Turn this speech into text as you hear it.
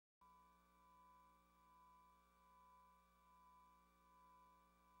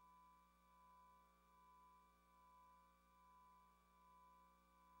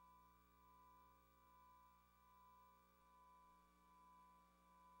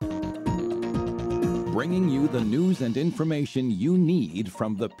bringing you the news and information you need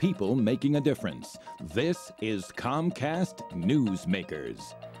from the people making a difference. This is Comcast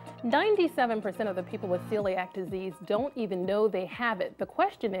Newsmakers. 97% of the people with celiac disease don't even know they have it. The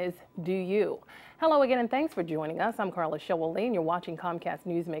question is, do you? Hello again, and thanks for joining us. I'm Carla Showell-Lee, and you're watching Comcast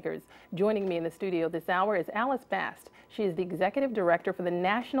Newsmakers. Joining me in the studio this hour is Alice Bast. She is the Executive Director for the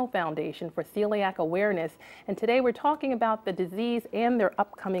National Foundation for Celiac Awareness, and today we're talking about the disease and their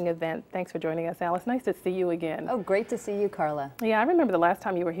upcoming event. Thanks for joining us, Alice. Nice to see you again. Oh, great to see you, Carla. Yeah, I remember the last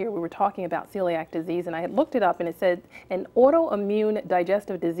time you were here, we were talking about celiac disease, and I had looked it up, and it said an autoimmune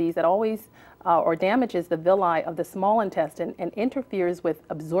digestive disease that always or damages the villi of the small intestine and interferes with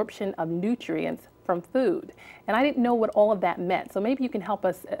absorption of nutrients from food. And I didn't know what all of that meant, so maybe you can help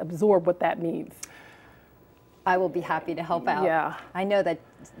us absorb what that means. I will be happy to help out. Yeah. I know that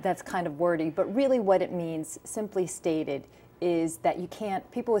that's kind of wordy, but really what it means, simply stated, is that you can't,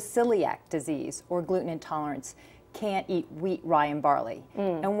 people with celiac disease or gluten intolerance can't eat wheat, rye, and barley.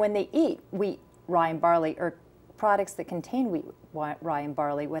 And when they eat wheat, rye, and barley, or products that contain wheat, rye, and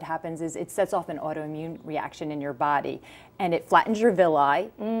barley, what happens is it sets off an autoimmune reaction in your body, and it flattens your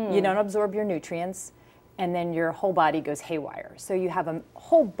villi. You don't absorb your nutrients, and then your whole body goes haywire. So you have a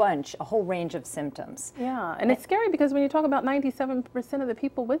whole range of symptoms. Yeah, and it's scary because when you talk about 97% of the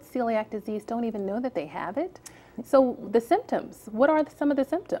people with celiac disease don't even know that they have it. So the symptoms, what are some of the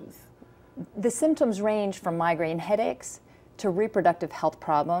symptoms? The symptoms range from migraine headaches to reproductive health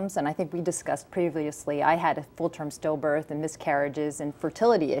problems, and I think we discussed previously, I had a full-term stillbirth and miscarriages and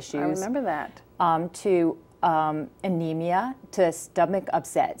fertility issues. I remember that. To anemia, to stomach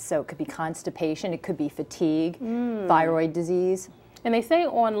upset. So it could be constipation, it could be fatigue, thyroid disease. And they say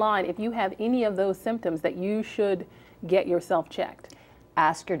online, if you have any of those symptoms, that you should get yourself checked.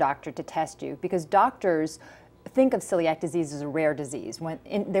 Ask your doctor to test you, because doctors think of celiac disease as a rare disease. When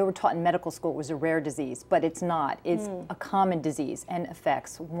they were taught in medical school it was a rare disease, but it's not. It's a common disease and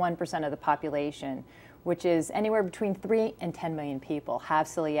affects 1% of the population, which is anywhere between 3 and 10 million people have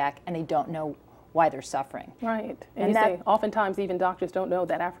celiac, and they don't know why they're suffering. Right. And you say oftentimes even doctors don't know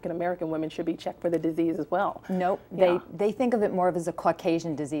that African American women should be checked for the disease as well. Nope. Yeah. They think of it more of as a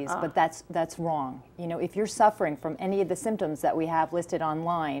Caucasian disease, but that's wrong. You know, if you're suffering from any of the symptoms that we have listed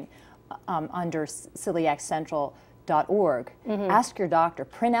online under celiaccentral.org, ask your doctor,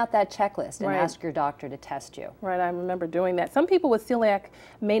 print out that checklist, and ask your doctor to test you. Right, I remember doing that. Some people with celiac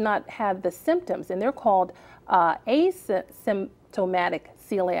may not have the symptoms, and they're called asymptomatic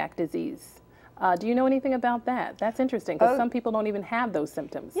celiac disease. Do you know anything about that? That's interesting, because some people don't even have those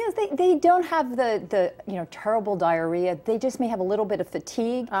symptoms. Yes, they don't have the terrible diarrhea. They just may have a little bit of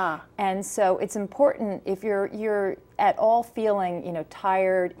fatigue, and so it's important if you're at all feeling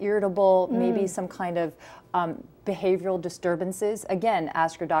tired, irritable, maybe some kind of behavioral disturbances. Again,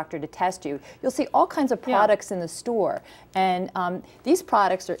 ask your doctor to test you. You'll see all kinds of products in the store, and these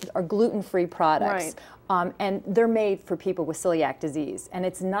products are gluten-free products. Right. And they're made for people with celiac disease. And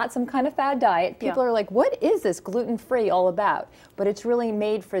it's not some kind of fad diet. People are like, what is this gluten-free all about? But it's really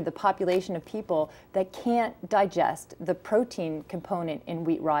made for the population of people that can't digest the protein component in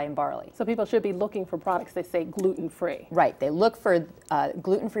wheat, rye, and barley. So people should be looking for products that say gluten-free. Right. They look for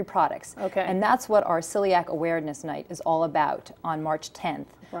gluten-free products. Okay. And that's what our Celiac Awareness Night is all about on March 10th.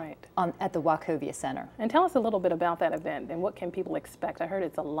 Right. At the Wachovia Center. And tell us a little bit about that event and what can people expect. I heard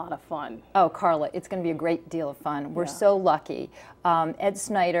it's a lot of fun. Oh, Carla, it's going to be a great deal of fun. We're so lucky. Ed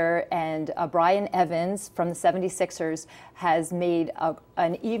Snyder and Brian Evans from the 76ers has made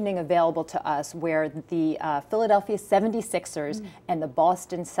an evening available to us where the Philadelphia 76ers and the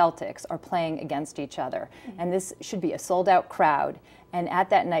Boston Celtics are playing against each other. And this should be a sold-out crowd. And at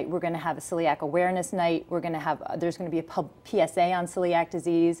that night, we're going to have a Celiac Awareness Night. We're going to have, there's going to be a PSA on celiac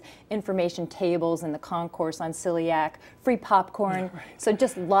disease, information tables in the concourse on celiac, free popcorn. So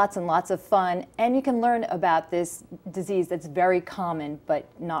just lots and lots of fun. And you can learn about this disease that's very common, but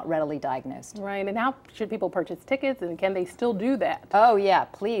not readily diagnosed. Right. And how should people purchase tickets, and can they still do that? Oh, yeah.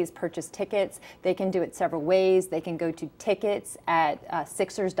 Please purchase tickets. They can do it several ways. They can go to tickets at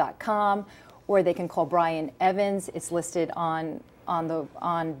Sixers.com, or they can call Brian Evans. It's listed on the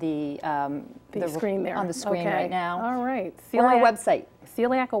screen there. On the screen right now. All right. Or our website.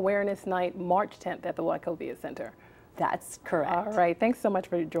 Celiac Awareness Night, March 10th at the Wachovia Center. That's correct. All right. Thanks so much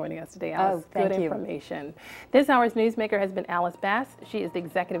for joining us today, Alice. Thank you. Good information. This hour's newsmaker has been Alice Bast. She is the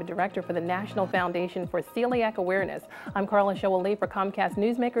Executive Director for the National Foundation for Celiac Awareness. I'm Carla Showell-Lee for Comcast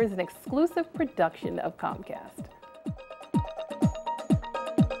Newsmakers, an exclusive production of Comcast.